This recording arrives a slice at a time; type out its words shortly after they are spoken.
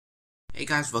Hey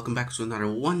guys, welcome back to another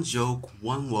One Joke,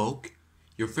 One Woke.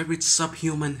 Your favorite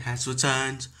subhuman has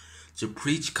returned to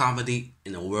preach comedy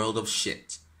in a world of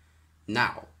shit.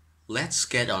 Now, let's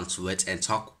get onto it and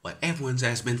talk what everyone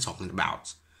has been talking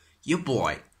about. Your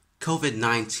boy,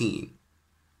 COVID-19.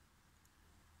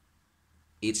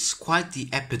 It's quite the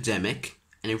epidemic,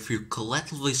 and if you're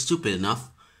collectively stupid enough,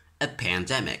 a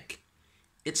pandemic.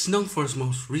 It's known for its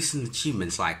most recent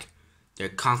achievements like their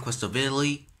conquest of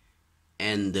Italy,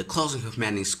 and the closing of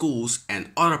many schools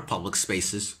and other public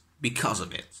spaces because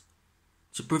of it,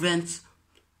 to prevent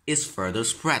its further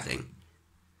spreading.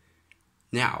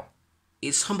 Now,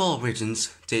 its humble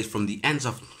origins date from the ends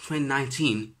of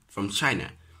 2019 from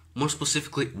China, more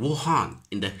specifically Wuhan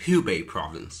in the Hubei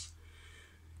province.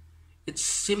 Its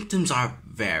symptoms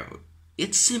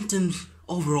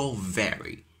overall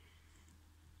vary.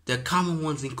 The common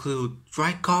ones include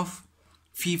dry cough,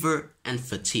 fever, and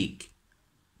fatigue.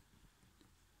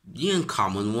 The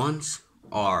uncommon ones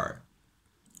are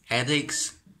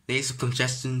headaches, nasal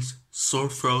congestions, sore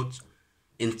throat,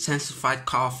 intensified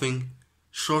coughing,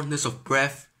 shortness of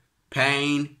breath,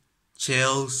 pain,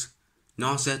 chills,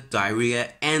 nausea,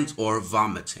 diarrhea, and or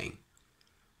vomiting.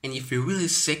 And if you're really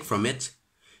sick from it,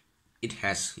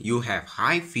 you have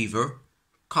high fever,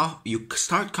 you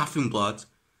start coughing blood,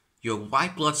 your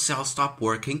white blood cells stop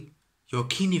working, your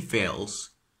kidney fails.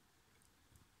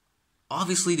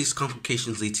 Obviously, these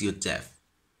complications lead to your death.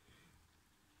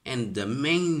 And the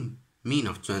main mean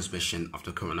of transmission of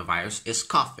the coronavirus is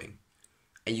coughing.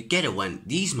 And you get it when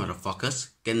these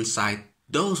motherfuckers get inside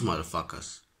those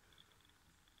motherfuckers.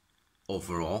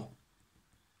 Overall.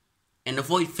 And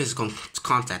avoid physical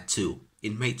contact too.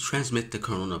 It may transmit the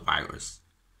coronavirus.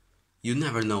 You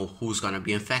never know who's gonna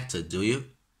be infected, do you?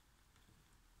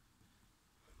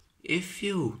 If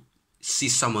you see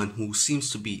someone who seems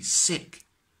to be sick,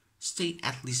 stay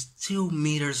at least 2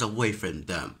 meters away from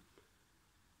them.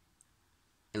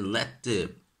 And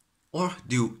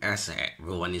do as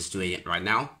everyone is doing it right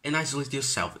now, and isolate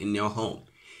yourself in your home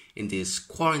in this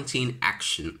quarantine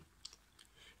action.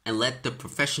 And let the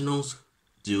professionals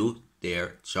do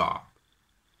their job.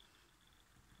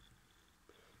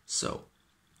 So,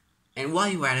 and while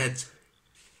you're at it,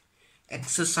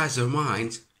 exercise your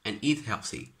mind and eat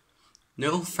healthy.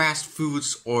 No fast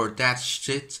foods or that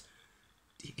shit.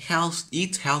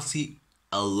 Eat healthy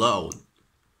alone.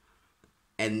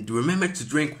 And remember to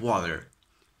drink water.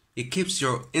 It keeps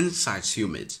your insides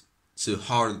humid and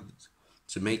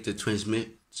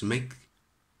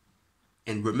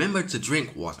remember to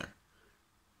drink water.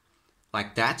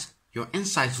 Like that, your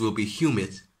insides will be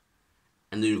humid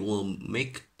and it will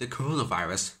make the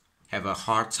coronavirus have a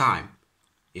hard time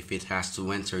if it has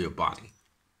to enter your body.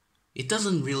 It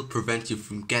doesn't really prevent you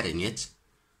from getting it,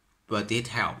 but it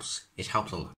helps. It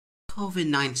helps a lot.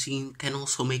 COVID-19 can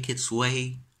also make its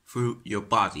way through your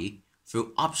body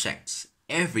through objects,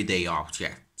 everyday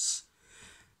objects.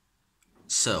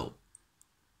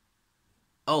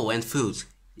 And food.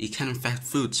 It can infect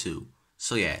food too.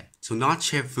 So yeah, do not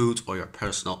share food or your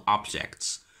personal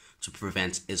objects to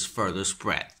prevent its further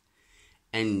spread.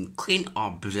 And clean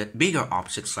bigger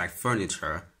objects like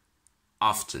furniture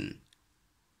often.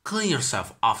 Clean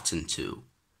yourself often too.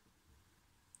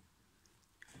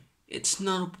 It's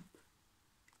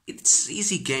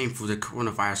easy game for the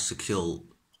coronavirus to kill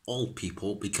old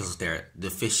people because of their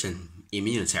deficient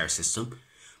immunitary system,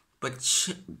 but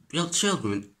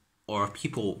children or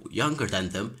people younger than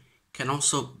them can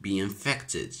also be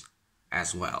infected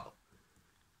as well.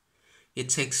 It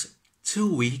takes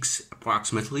 2 weeks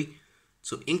approximately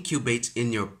to incubate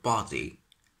in your body.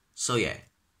 So yeah,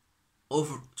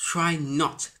 try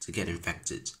not to get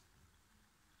infected.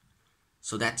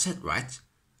 So that's it, right?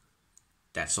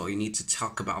 That's all you need to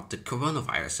talk about the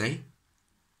coronavirus, eh?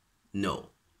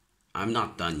 No, I'm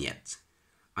not done yet.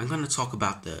 I'm gonna talk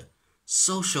about the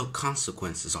social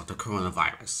consequences of the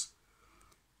coronavirus.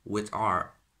 With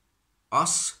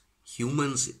us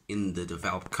humans in the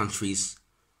developed countries,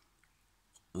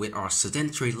 with our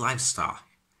sedentary lifestyle,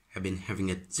 have been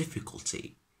having a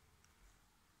difficulty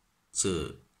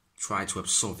to try to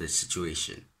absorb this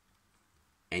situation,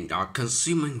 and are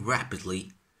consuming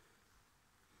rapidly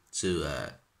to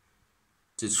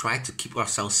try to keep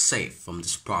ourselves safe from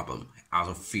this problem out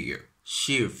of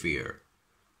sheer fear.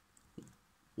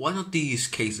 One of these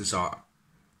cases are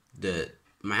the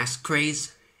mask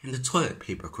craze and the toilet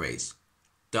paper craze.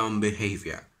 Dumb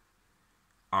behavior.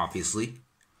 Obviously.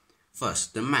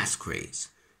 First, the mask craze.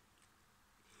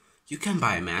 You can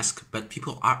buy a mask, but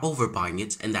people are overbuying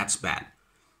it, and that's bad.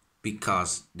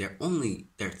 Because they're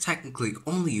technically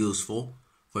only useful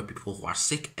for people who are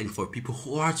sick and for people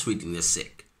who are treating the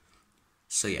sick.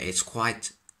 So yeah, it's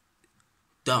quite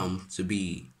dumb to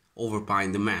be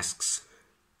overbuying the masks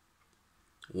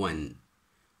when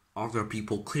other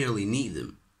people clearly need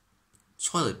them.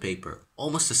 Toilet paper,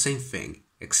 almost the same thing,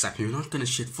 except you're not gonna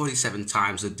shit 47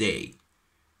 times a day.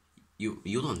 You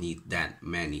don't need that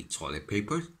many toilet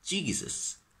paper,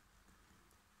 Jesus.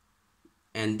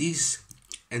 And these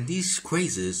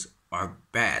crazes are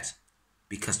bad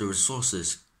because the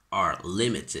resources are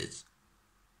limited.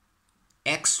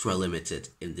 Extra limited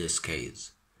in this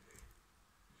case.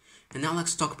 And now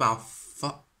let's talk about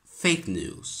fake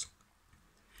news.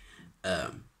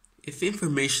 If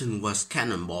information was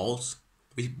cannonballs,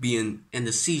 we'd be in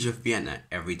the siege of Vienna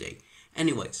every day.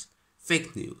 Anyways,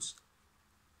 fake news.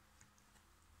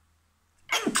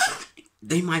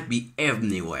 They might be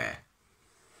everywhere.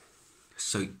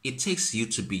 So it takes you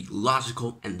to be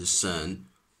logical and discern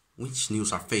which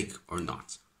news are fake or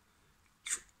not.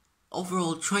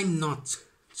 Overall, try not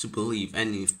to believe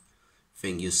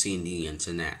anything you see in the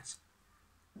internet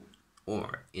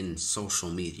or in social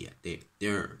media.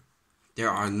 There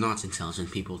are not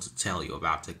intelligent people to tell you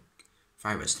about the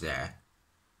virus there.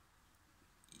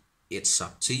 It's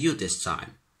up to you this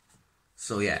time.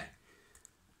 So yeah,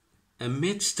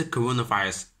 amidst the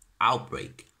coronavirus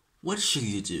outbreak, what should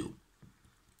you do?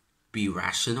 Be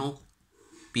rational,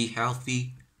 be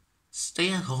healthy,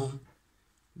 stay at home,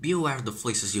 be aware of the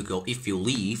places you go if you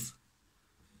leave,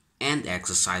 and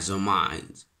exercise your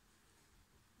mind.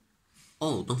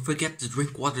 Oh, don't forget to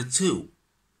drink water too.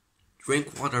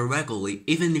 Drink water regularly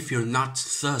even if you're not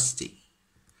thirsty.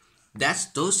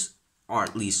 Those are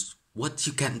at least what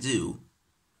you can do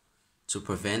to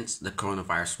prevent the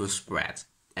coronavirus will spread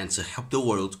and to help the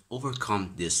world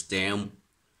overcome this damn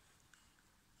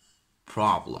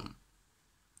problem.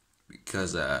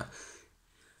 Because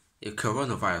if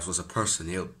coronavirus was a person,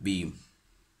 it would be...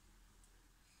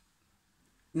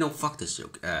 No, fuck this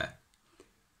joke.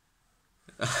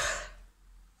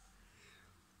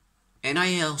 And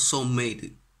I also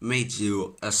made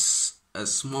you a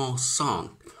small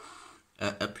song,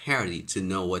 a parody to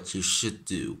know what you should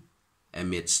do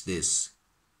amidst this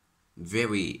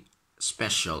very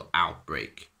special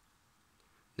outbreak.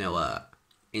 Now,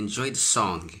 enjoy the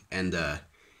song and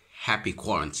happy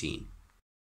quarantine.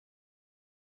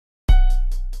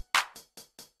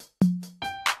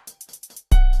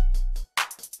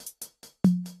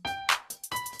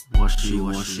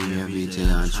 Washy every day,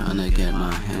 I'm tryna get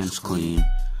my hands clean,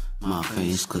 my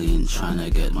face clean,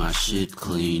 tryna get my shit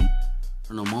clean.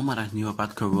 From the moment I knew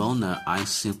about corona, I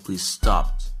simply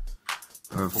stopped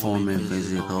performing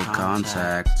physical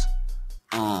contact.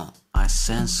 I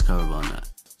sense corona,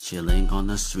 chilling on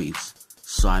the streets,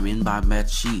 swimming by bed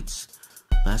sheets.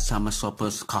 Last time I saw a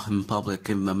person caught in public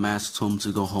in the mask told him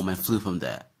to go home and flew from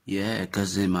there. Yeah,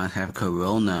 cause they might have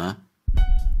corona.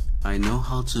 I know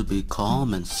how to be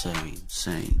calm and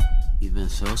sane, even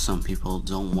though some people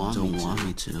don't want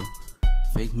me to.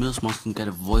 Fake news mustn't get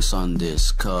a voice on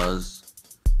this, cause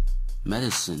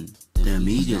medicine, the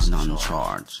media's not in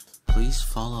charge. Please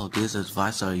follow this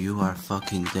advice or you are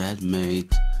fucking dead,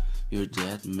 mate. You're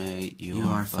dead, mate. You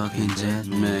are fucking dead,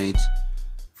 mate.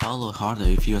 Follow harder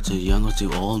if you're too young or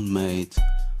too old, mate.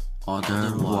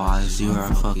 Otherwise, you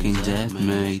are fucking dead,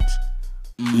 mate.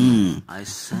 I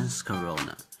sense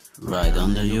corona. Right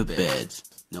under your bed.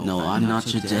 No, I'm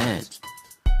not your dad.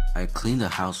 I clean the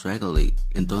house regularly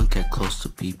and don't get close to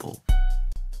people,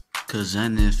 cause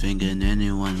anything and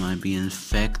anyone might be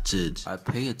infected. I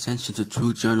pay attention to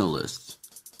true journalists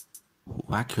who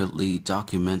accurately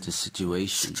document the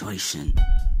situation.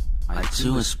 I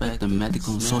too respect the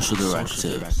medical and social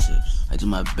directives. I do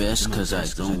my best cause I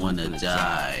don't wanna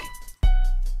die.